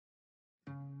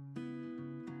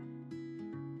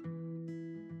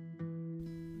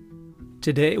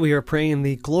Today we are praying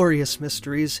the glorious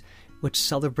mysteries which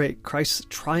celebrate Christ's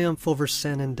triumph over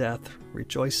sin and death,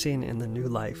 rejoicing in the new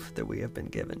life that we have been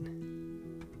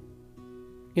given.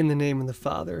 In the name of the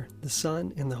Father, the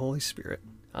Son, and the Holy Spirit.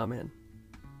 Amen.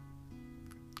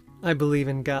 I believe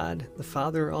in God, the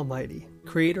Father Almighty,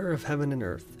 creator of heaven and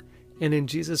earth, and in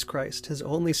Jesus Christ, his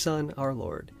only Son, our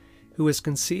Lord, who was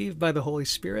conceived by the Holy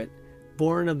Spirit,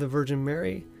 born of the Virgin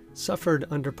Mary, suffered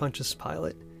under Pontius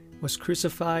Pilate, was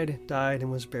crucified, died,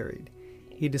 and was buried.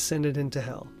 He descended into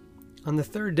hell. On the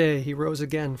third day he rose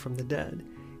again from the dead.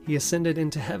 He ascended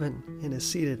into heaven and is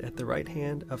seated at the right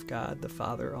hand of God the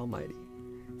Father Almighty.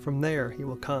 From there he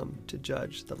will come to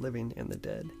judge the living and the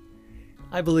dead.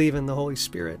 I believe in the Holy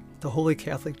Spirit, the Holy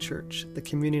Catholic Church, the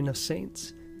communion of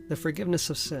saints, the forgiveness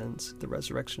of sins, the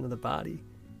resurrection of the body,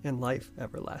 and life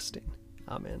everlasting.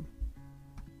 Amen.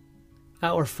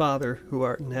 Our Father, who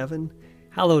art in heaven,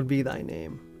 hallowed be thy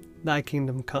name. Thy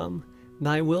kingdom come,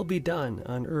 thy will be done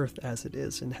on earth as it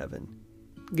is in heaven.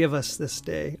 Give us this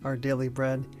day our daily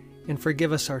bread, and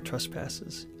forgive us our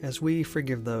trespasses, as we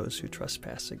forgive those who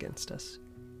trespass against us.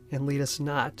 And lead us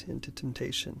not into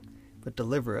temptation, but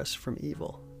deliver us from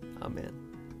evil. Amen.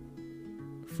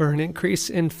 For an increase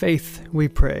in faith, we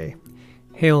pray.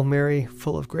 Hail Mary,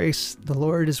 full of grace, the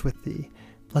Lord is with thee.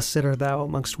 Blessed art thou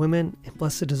amongst women, and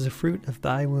blessed is the fruit of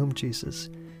thy womb,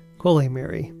 Jesus. Holy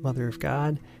Mary, Mother of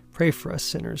God, pray for us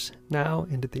sinners, now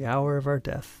and at the hour of our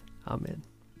death. Amen.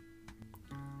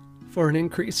 For an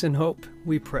increase in hope,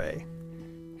 we pray.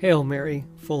 Hail Mary,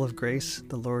 full of grace,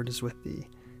 the Lord is with thee.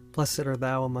 Blessed art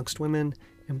thou amongst women,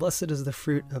 and blessed is the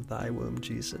fruit of thy womb,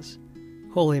 Jesus.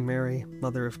 Holy Mary,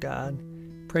 Mother of God,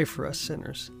 pray for us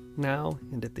sinners, now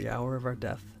and at the hour of our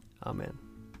death. Amen.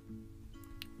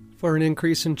 For an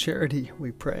increase in charity,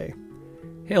 we pray.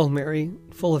 Hail Mary,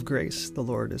 full of grace, the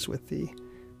Lord is with thee.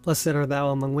 Blessed art thou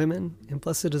among women, and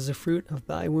blessed is the fruit of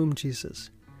thy womb, Jesus.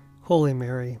 Holy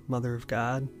Mary, Mother of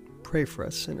God, pray for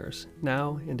us sinners,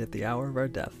 now and at the hour of our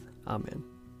death. Amen.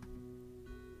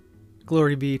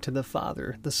 Glory be to the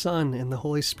Father, the Son, and the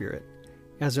Holy Spirit,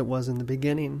 as it was in the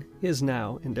beginning, is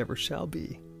now, and ever shall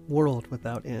be, world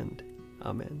without end.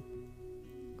 Amen.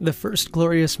 The first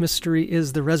glorious mystery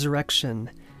is the resurrection.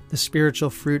 The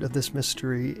spiritual fruit of this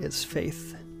mystery is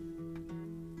faith.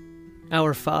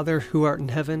 Our Father, who art in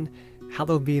heaven,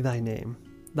 hallowed be thy name.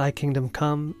 Thy kingdom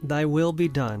come, thy will be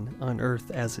done, on earth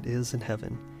as it is in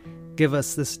heaven. Give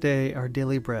us this day our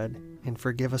daily bread, and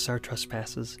forgive us our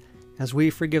trespasses, as we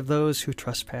forgive those who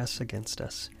trespass against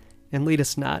us. And lead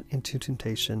us not into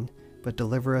temptation, but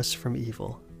deliver us from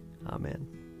evil. Amen.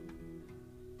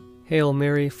 Hail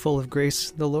Mary, full of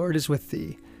grace, the Lord is with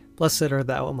thee. Blessed art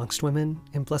thou amongst women,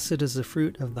 and blessed is the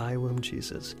fruit of thy womb,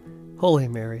 Jesus. Holy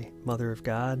Mary, Mother of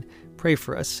God, pray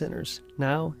for us sinners,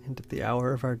 now and at the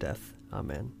hour of our death.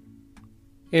 Amen.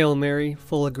 Hail Mary,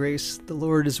 full of grace, the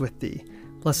Lord is with thee.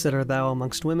 Blessed art thou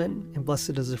amongst women, and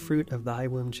blessed is the fruit of thy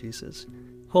womb, Jesus.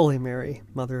 Holy Mary,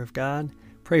 Mother of God,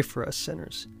 pray for us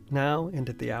sinners, now and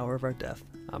at the hour of our death.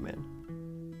 Amen.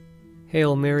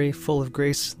 Hail Mary, full of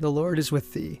grace, the Lord is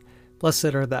with thee.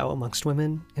 Blessed art thou amongst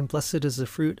women, and blessed is the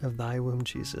fruit of thy womb,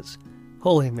 Jesus.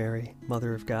 Holy Mary,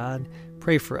 Mother of God,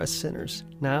 pray for us sinners,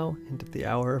 now and at the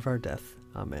hour of our death.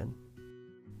 Amen.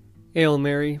 Hail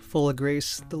Mary, full of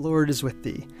grace, the Lord is with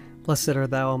thee. Blessed art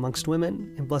thou amongst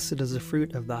women, and blessed is the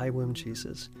fruit of thy womb,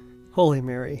 Jesus. Holy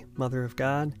Mary, Mother of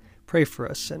God, pray for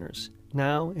us sinners,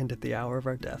 now and at the hour of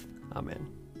our death. Amen.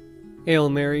 Hail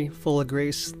Mary, full of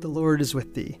grace, the Lord is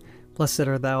with thee. Blessed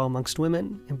art thou amongst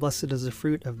women, and blessed is the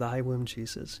fruit of thy womb,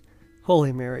 Jesus.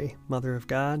 Holy Mary, Mother of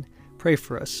God, pray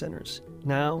for us sinners,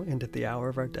 now and at the hour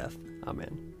of our death.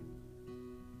 Amen.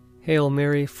 Hail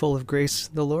Mary, full of grace,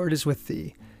 the Lord is with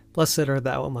thee. Blessed art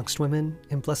thou amongst women,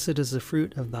 and blessed is the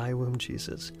fruit of thy womb,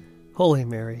 Jesus. Holy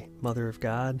Mary, Mother of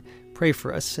God, pray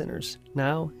for us sinners,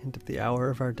 now and at the hour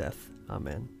of our death.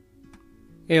 Amen.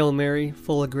 Hail Mary,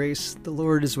 full of grace, the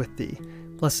Lord is with thee.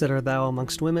 Blessed art thou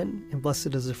amongst women, and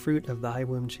blessed is the fruit of thy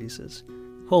womb, Jesus.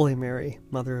 Holy Mary,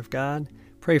 Mother of God,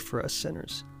 pray for us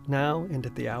sinners, now and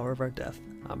at the hour of our death.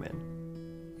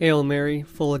 Amen. Hail Mary,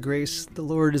 full of grace, the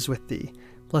Lord is with thee.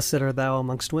 Blessed art thou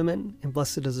amongst women, and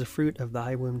blessed is the fruit of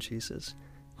thy womb, Jesus.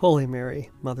 Holy Mary,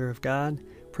 Mother of God,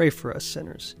 pray for us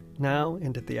sinners, now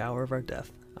and at the hour of our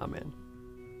death. Amen.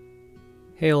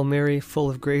 Hail Mary, full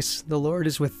of grace, the Lord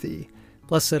is with thee.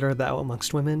 Blessed art thou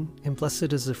amongst women, and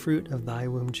blessed is the fruit of thy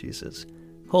womb, Jesus.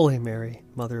 Holy Mary,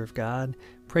 Mother of God,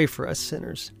 pray for us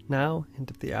sinners, now and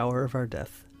at the hour of our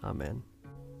death. Amen.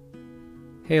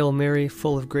 Hail Mary,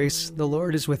 full of grace, the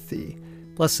Lord is with thee.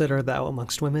 Blessed art thou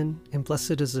amongst women, and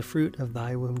blessed is the fruit of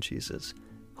thy womb, Jesus.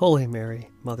 Holy Mary,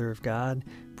 Mother of God,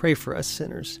 pray for us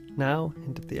sinners, now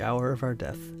and at the hour of our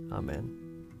death. Amen.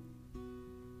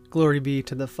 Glory be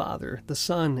to the Father, the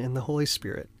Son, and the Holy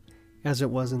Spirit, as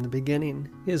it was in the beginning,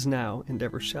 is now, and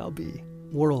ever shall be,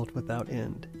 world without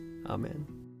end. Amen.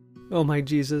 O my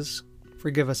Jesus,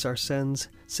 forgive us our sins,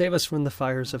 save us from the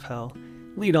fires of hell,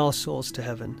 lead all souls to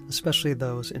heaven, especially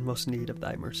those in most need of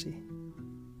thy mercy.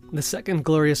 The second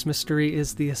glorious mystery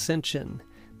is the Ascension.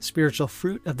 The spiritual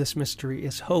fruit of this mystery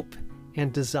is hope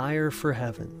and desire for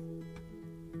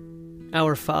heaven.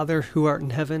 Our Father, who art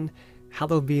in heaven,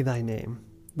 hallowed be thy name.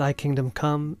 Thy kingdom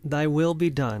come, thy will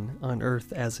be done, on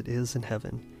earth as it is in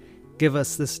heaven. Give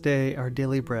us this day our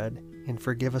daily bread, and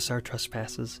forgive us our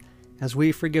trespasses, as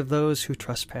we forgive those who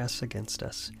trespass against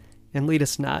us. And lead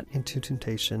us not into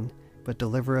temptation, but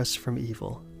deliver us from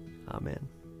evil. Amen.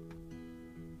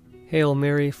 Hail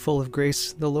Mary, full of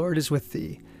grace, the Lord is with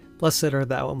thee. Blessed art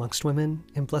thou amongst women,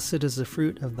 and blessed is the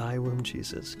fruit of thy womb,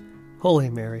 Jesus. Holy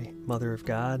Mary, Mother of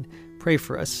God, pray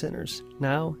for us sinners,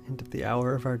 now and at the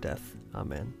hour of our death.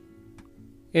 Amen.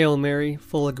 Hail Mary,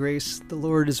 full of grace, the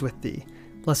Lord is with thee.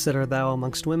 Blessed art thou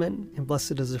amongst women, and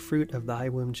blessed is the fruit of thy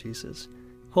womb, Jesus.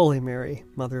 Holy Mary,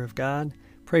 Mother of God,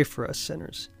 pray for us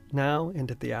sinners, now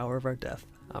and at the hour of our death.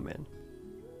 Amen.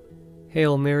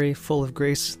 Hail Mary, full of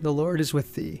grace, the Lord is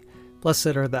with thee.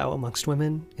 Blessed art thou amongst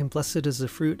women, and blessed is the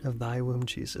fruit of thy womb,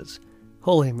 Jesus.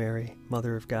 Holy Mary,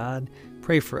 Mother of God,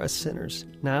 pray for us sinners,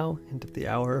 now and at the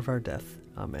hour of our death.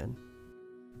 Amen.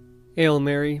 Hail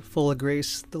Mary, full of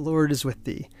grace, the Lord is with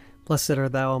thee. Blessed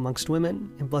art thou amongst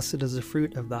women, and blessed is the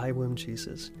fruit of thy womb,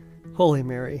 Jesus. Holy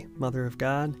Mary, Mother of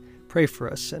God, pray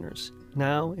for us sinners,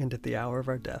 now and at the hour of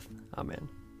our death. Amen.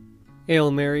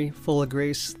 Hail Mary, full of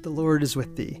grace, the Lord is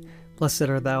with thee. Blessed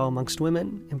art thou amongst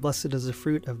women, and blessed is the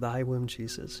fruit of thy womb,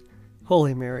 Jesus.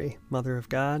 Holy Mary, Mother of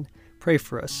God, pray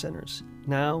for us sinners,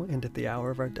 now and at the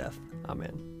hour of our death.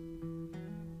 Amen.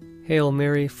 Hail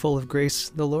Mary, full of grace,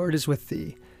 the Lord is with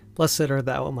thee. Blessed art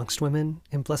thou amongst women,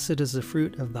 and blessed is the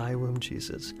fruit of thy womb,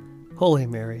 Jesus. Holy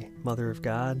Mary, Mother of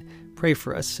God, pray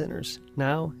for us sinners,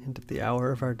 now and at the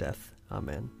hour of our death.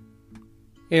 Amen.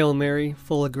 Hail Mary,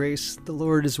 full of grace, the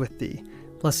Lord is with thee.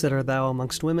 Blessed art thou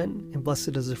amongst women, and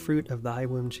blessed is the fruit of thy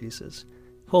womb, Jesus.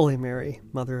 Holy Mary,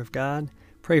 Mother of God,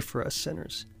 pray for us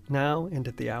sinners, now and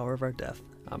at the hour of our death.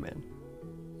 Amen.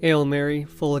 Hail Mary,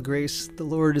 full of grace, the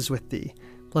Lord is with thee.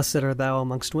 Blessed art thou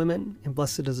amongst women, and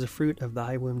blessed is the fruit of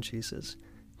thy womb, Jesus.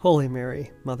 Holy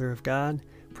Mary, Mother of God,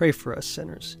 pray for us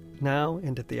sinners, now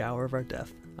and at the hour of our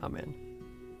death. Amen.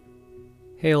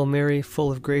 Hail Mary,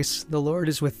 full of grace, the Lord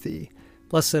is with thee.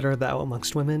 Blessed art thou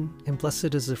amongst women, and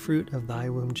blessed is the fruit of thy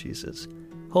womb, Jesus.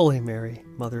 Holy Mary,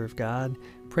 Mother of God,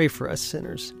 pray for us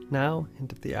sinners, now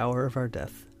and at the hour of our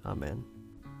death. Amen.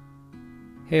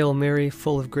 Hail Mary,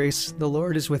 full of grace, the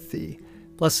Lord is with thee.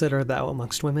 Blessed art thou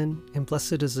amongst women, and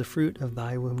blessed is the fruit of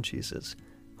thy womb, Jesus.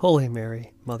 Holy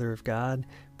Mary, Mother of God,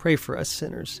 pray for us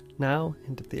sinners, now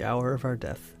and at the hour of our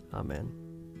death. Amen.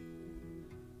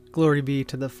 Glory be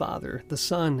to the Father, the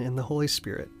Son, and the Holy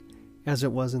Spirit, as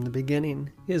it was in the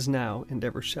beginning, is now, and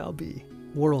ever shall be,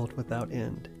 world without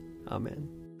end. Amen.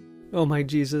 O my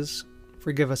Jesus,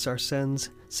 forgive us our sins,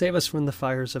 save us from the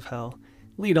fires of hell,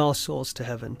 lead all souls to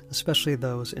heaven, especially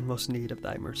those in most need of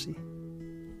thy mercy.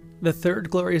 The third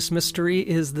glorious mystery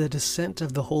is the descent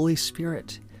of the Holy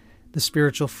Spirit. The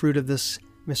spiritual fruit of this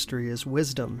mystery is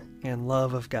wisdom and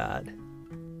love of God.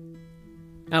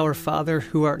 Our Father,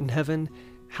 who art in heaven,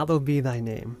 hallowed be thy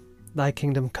name. Thy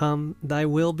kingdom come, thy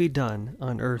will be done,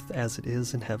 on earth as it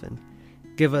is in heaven.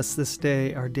 Give us this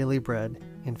day our daily bread,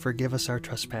 and forgive us our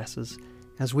trespasses,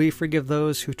 as we forgive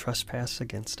those who trespass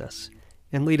against us.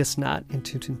 And lead us not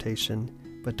into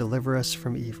temptation, but deliver us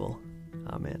from evil.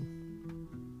 Amen.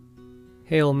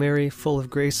 Hail Mary, full of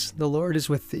grace, the Lord is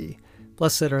with thee.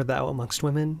 Blessed art thou amongst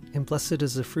women, and blessed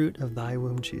is the fruit of thy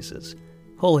womb, Jesus.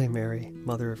 Holy Mary,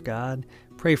 Mother of God,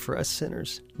 pray for us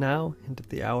sinners, now and at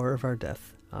the hour of our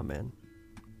death. Amen.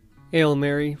 Hail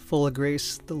Mary, full of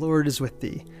grace, the Lord is with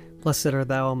thee. Blessed art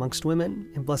thou amongst women,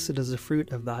 and blessed is the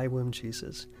fruit of thy womb,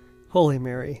 Jesus. Holy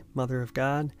Mary, Mother of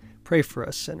God, pray for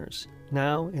us sinners,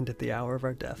 now and at the hour of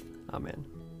our death. Amen.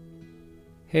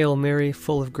 Hail Mary,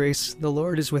 full of grace, the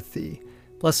Lord is with thee.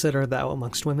 Blessed art thou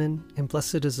amongst women, and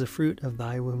blessed is the fruit of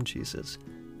thy womb, Jesus.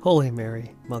 Holy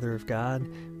Mary, Mother of God,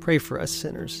 pray for us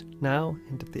sinners, now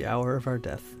and at the hour of our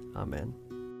death. Amen.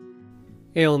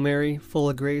 Hail Mary, full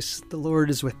of grace, the Lord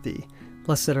is with thee.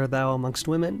 Blessed art thou amongst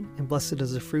women, and blessed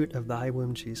is the fruit of thy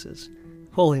womb, Jesus.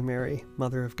 Holy Mary,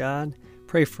 Mother of God,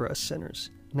 pray for us sinners,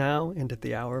 now and at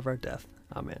the hour of our death.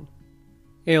 Amen.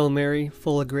 Hail Mary,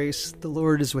 full of grace, the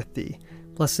Lord is with thee.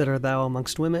 Blessed art thou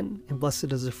amongst women, and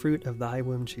blessed is the fruit of thy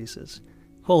womb, Jesus.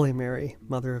 Holy Mary,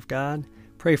 Mother of God,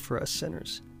 pray for us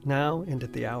sinners, now and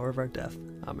at the hour of our death.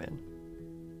 Amen.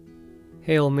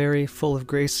 Hail Mary, full of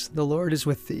grace, the Lord is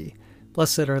with thee.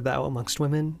 Blessed art thou amongst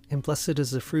women, and blessed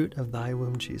is the fruit of thy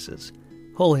womb, Jesus.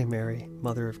 Holy Mary,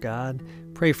 Mother of God,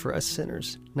 pray for us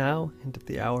sinners, now and at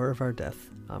the hour of our death.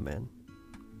 Amen.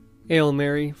 Hail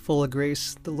Mary, full of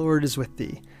grace, the Lord is with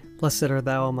thee. Blessed art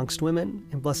thou amongst women,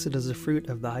 and blessed is the fruit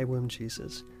of thy womb,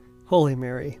 Jesus. Holy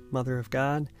Mary, Mother of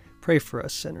God, pray for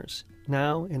us sinners,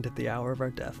 now and at the hour of our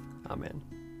death. Amen.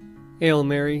 Hail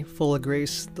Mary, full of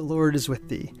grace, the Lord is with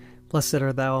thee. Blessed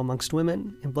art thou amongst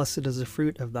women, and blessed is the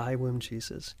fruit of thy womb,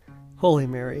 Jesus. Holy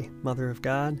Mary, Mother of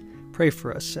God, pray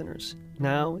for us sinners,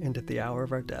 now and at the hour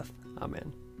of our death.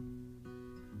 Amen.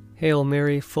 Hail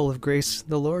Mary, full of grace,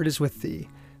 the Lord is with thee.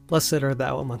 Blessed art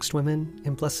thou amongst women,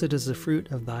 and blessed is the fruit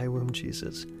of thy womb,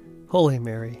 Jesus. Holy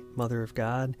Mary, Mother of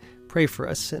God, pray for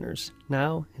us sinners,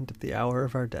 now and at the hour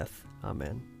of our death.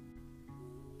 Amen.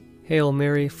 Hail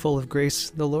Mary, full of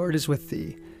grace, the Lord is with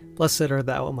thee. Blessed art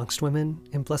thou amongst women,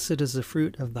 and blessed is the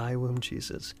fruit of thy womb,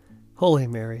 Jesus. Holy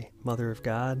Mary, Mother of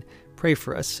God, pray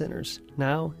for us sinners,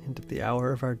 now and at the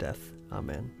hour of our death.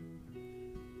 Amen.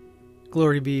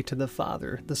 Glory be to the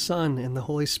Father, the Son, and the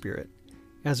Holy Spirit,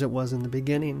 as it was in the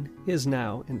beginning, is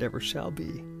now, and ever shall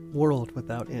be, world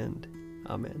without end.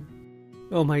 Amen.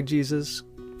 O my Jesus,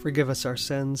 forgive us our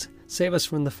sins, save us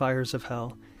from the fires of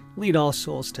hell, lead all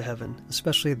souls to heaven,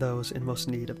 especially those in most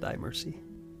need of thy mercy.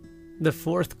 The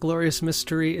fourth glorious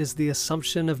mystery is the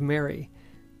Assumption of Mary.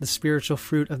 The spiritual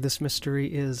fruit of this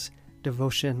mystery is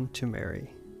devotion to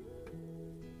Mary.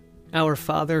 Our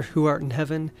Father, who art in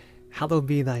heaven, hallowed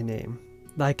be thy name.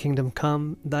 Thy kingdom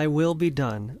come, thy will be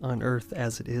done, on earth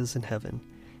as it is in heaven.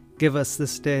 Give us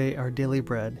this day our daily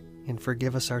bread, and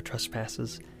forgive us our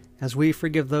trespasses, as we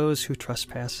forgive those who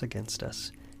trespass against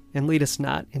us. And lead us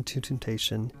not into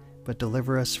temptation, but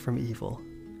deliver us from evil.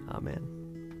 Amen.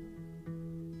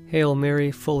 Hail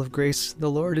Mary, full of grace, the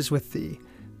Lord is with thee.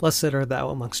 Blessed art thou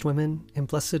amongst women, and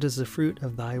blessed is the fruit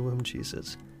of thy womb,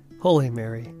 Jesus. Holy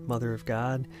Mary, Mother of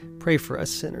God, pray for us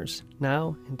sinners,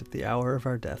 now and at the hour of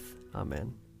our death.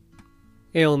 Amen.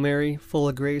 Hail Mary, full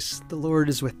of grace, the Lord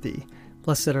is with thee.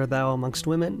 Blessed art thou amongst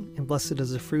women, and blessed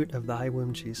is the fruit of thy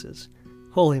womb, Jesus.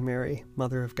 Holy Mary,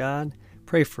 Mother of God,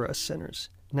 pray for us sinners,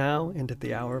 now and at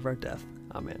the hour of our death.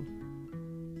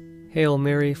 Amen. Hail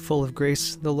Mary, full of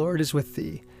grace, the Lord is with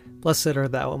thee. Blessed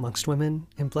art thou amongst women,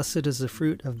 and blessed is the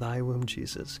fruit of thy womb,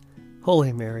 Jesus.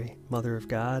 Holy Mary, Mother of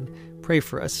God, pray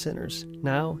for us sinners,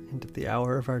 now and at the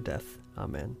hour of our death.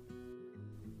 Amen.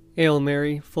 Hail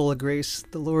Mary, full of grace,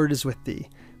 the Lord is with thee.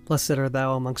 Blessed art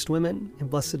thou amongst women, and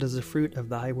blessed is the fruit of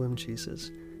thy womb,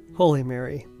 Jesus. Holy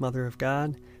Mary, Mother of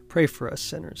God, pray for us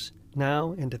sinners,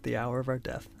 now and at the hour of our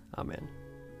death. Amen.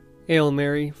 Hail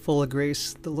Mary, full of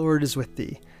grace, the Lord is with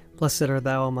thee. Blessed art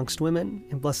thou amongst women,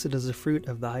 and blessed is the fruit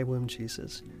of thy womb,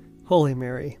 Jesus. Holy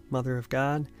Mary, Mother of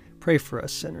God, pray for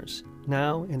us sinners,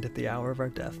 now and at the hour of our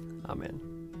death. Amen.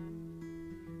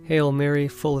 Hail Mary,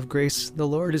 full of grace, the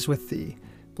Lord is with thee.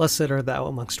 Blessed art thou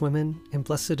amongst women, and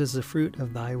blessed is the fruit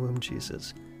of thy womb,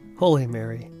 Jesus. Holy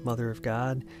Mary, Mother of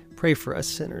God, pray for us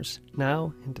sinners,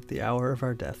 now and at the hour of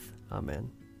our death.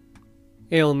 Amen.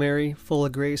 Hail Mary, full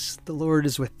of grace, the Lord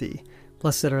is with thee.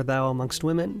 Blessed art thou amongst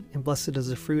women, and blessed is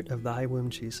the fruit of thy womb,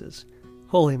 Jesus.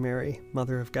 Holy Mary,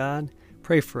 Mother of God,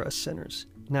 pray for us sinners,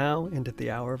 now and at the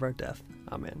hour of our death.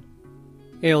 Amen.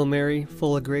 Hail Mary,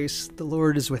 full of grace, the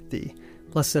Lord is with thee.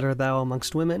 Blessed art thou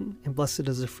amongst women, and blessed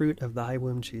is the fruit of thy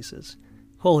womb, Jesus.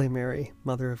 Holy Mary,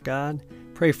 Mother of God,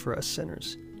 pray for us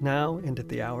sinners, now and at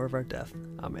the hour of our death.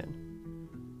 Amen.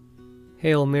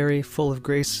 Hail Mary, full of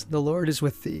grace, the Lord is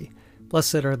with thee.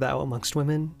 Blessed art thou amongst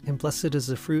women, and blessed is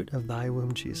the fruit of thy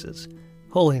womb, Jesus.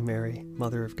 Holy Mary,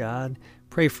 Mother of God,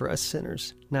 pray for us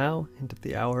sinners, now and at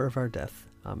the hour of our death.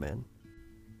 Amen.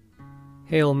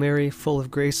 Hail Mary, full of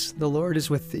grace, the Lord is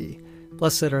with thee.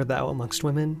 Blessed art thou amongst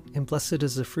women, and blessed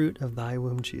is the fruit of thy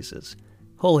womb, Jesus.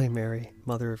 Holy Mary,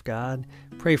 Mother of God,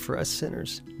 pray for us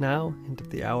sinners, now and at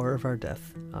the hour of our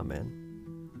death.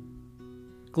 Amen.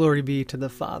 Glory be to the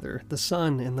Father, the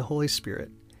Son, and the Holy Spirit,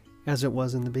 as it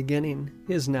was in the beginning,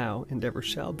 is now, and ever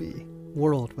shall be,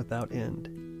 world without end.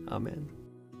 Amen.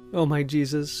 O my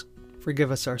Jesus,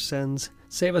 forgive us our sins,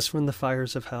 save us from the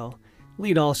fires of hell,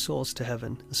 lead all souls to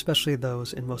heaven, especially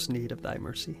those in most need of thy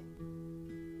mercy.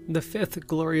 The fifth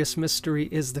glorious mystery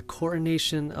is the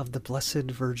coronation of the Blessed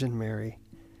Virgin Mary.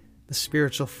 The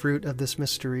spiritual fruit of this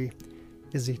mystery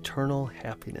is eternal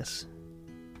happiness.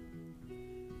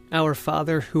 Our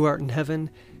Father, who art in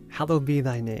heaven, hallowed be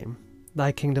thy name.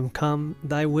 Thy kingdom come,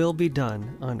 thy will be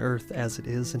done, on earth as it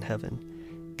is in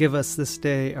heaven. Give us this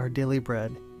day our daily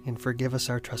bread, and forgive us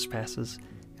our trespasses,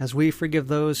 as we forgive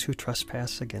those who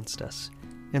trespass against us.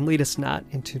 And lead us not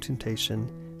into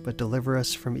temptation, but deliver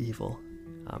us from evil.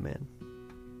 Amen.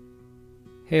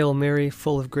 Hail Mary,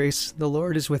 full of grace, the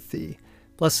Lord is with thee.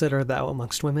 Blessed art thou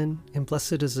amongst women, and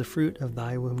blessed is the fruit of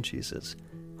thy womb, Jesus.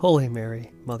 Holy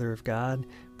Mary, Mother of God,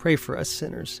 pray for us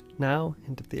sinners, now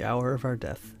and at the hour of our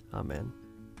death. Amen.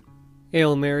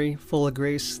 Hail Mary, full of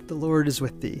grace, the Lord is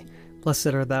with thee. Blessed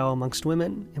art thou amongst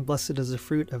women, and blessed is the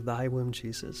fruit of thy womb,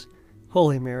 Jesus.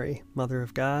 Holy Mary, Mother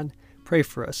of God, pray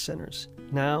for us sinners,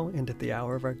 now and at the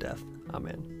hour of our death.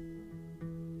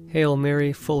 Amen. Hail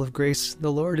Mary, full of grace,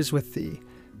 the Lord is with thee.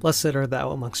 Blessed art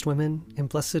thou amongst women, and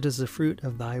blessed is the fruit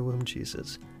of thy womb,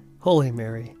 Jesus. Holy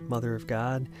Mary, Mother of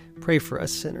God, pray for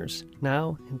us sinners,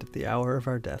 now and at the hour of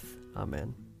our death.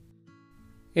 Amen.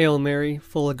 Hail Mary,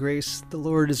 full of grace, the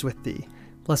Lord is with thee.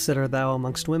 Blessed art thou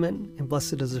amongst women, and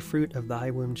blessed is the fruit of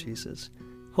thy womb, Jesus.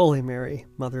 Holy Mary,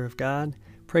 Mother of God,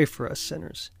 pray for us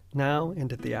sinners, now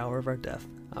and at the hour of our death.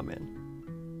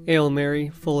 Amen. Hail Mary,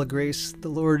 full of grace, the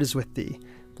Lord is with thee.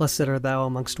 Blessed art thou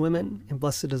amongst women, and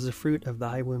blessed is the fruit of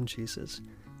thy womb, Jesus.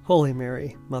 Holy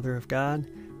Mary, Mother of God,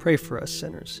 pray for us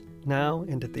sinners, now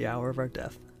and at the hour of our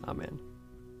death. Amen.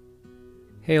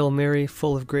 Hail Mary,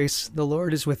 full of grace, the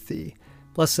Lord is with thee.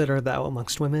 Blessed art thou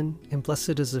amongst women, and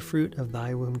blessed is the fruit of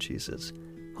thy womb, Jesus.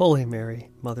 Holy Mary,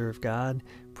 Mother of God,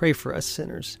 pray for us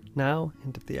sinners, now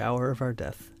and at the hour of our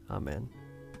death. Amen.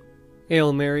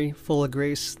 Hail Mary, full of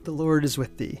grace, the Lord is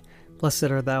with thee. Blessed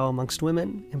art thou amongst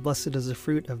women, and blessed is the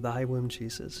fruit of thy womb,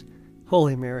 Jesus.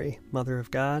 Holy Mary, Mother of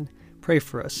God, pray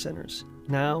for us sinners,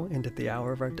 now and at the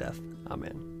hour of our death.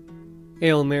 Amen.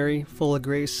 Hail Mary, full of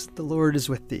grace, the Lord is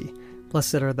with thee.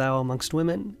 Blessed art thou amongst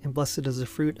women, and blessed is the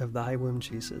fruit of thy womb,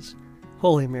 Jesus.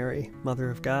 Holy Mary, Mother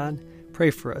of God, pray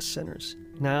for us sinners,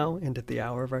 now and at the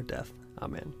hour of our death.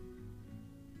 Amen.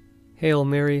 Hail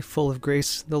Mary, full of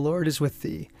grace, the Lord is with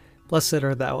thee. Blessed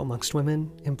art thou amongst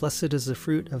women, and blessed is the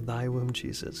fruit of thy womb,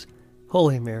 Jesus.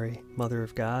 Holy Mary, Mother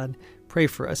of God, pray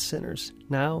for us sinners,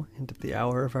 now and at the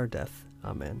hour of our death.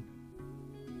 Amen.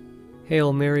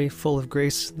 Hail Mary, full of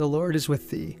grace, the Lord is with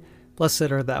thee.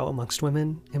 Blessed art thou amongst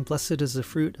women, and blessed is the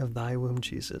fruit of thy womb,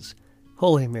 Jesus.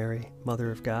 Holy Mary, Mother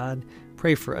of God,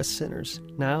 pray for us sinners,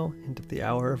 now and at the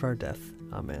hour of our death.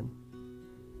 Amen.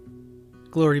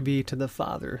 Glory be to the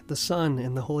Father, the Son,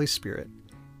 and the Holy Spirit,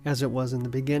 as it was in the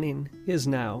beginning, is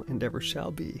now, and ever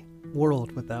shall be,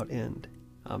 world without end.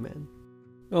 Amen.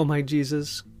 O my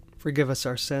Jesus, forgive us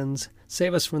our sins,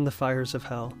 save us from the fires of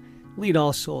hell, lead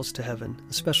all souls to heaven,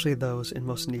 especially those in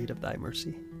most need of thy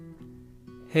mercy.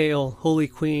 Hail, Holy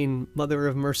Queen, Mother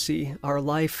of Mercy, our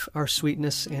life, our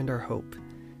sweetness, and our hope.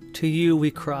 To you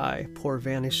we cry, poor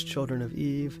vanished children of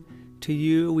Eve. To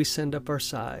you we send up our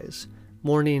sighs,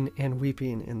 mourning and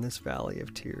weeping in this valley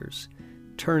of tears.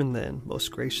 Turn then,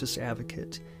 most gracious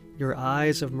Advocate, your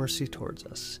eyes of mercy towards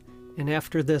us, and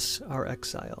after this our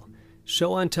exile,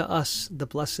 show unto us the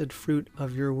blessed fruit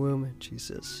of your womb,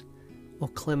 Jesus. O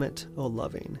clement, O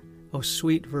loving, O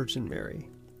sweet Virgin Mary,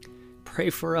 pray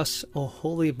for us, O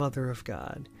Holy Mother of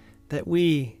God, that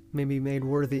we may be made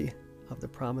worthy of the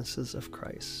promises of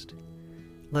Christ.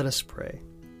 Let us pray.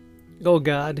 O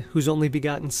God, whose only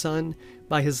begotten Son,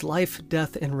 by his life,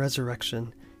 death, and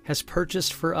resurrection, has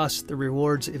purchased for us the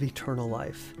rewards of eternal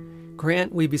life,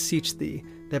 grant, we beseech thee,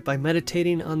 that by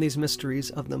meditating on these mysteries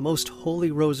of the most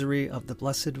holy Rosary of the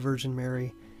Blessed Virgin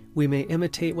Mary, we may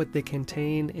imitate what they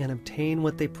contain and obtain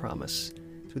what they promise,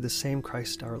 through the same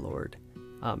Christ our Lord.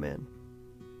 Amen.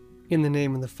 In the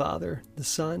name of the Father, the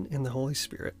Son, and the Holy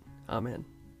Spirit. Amen.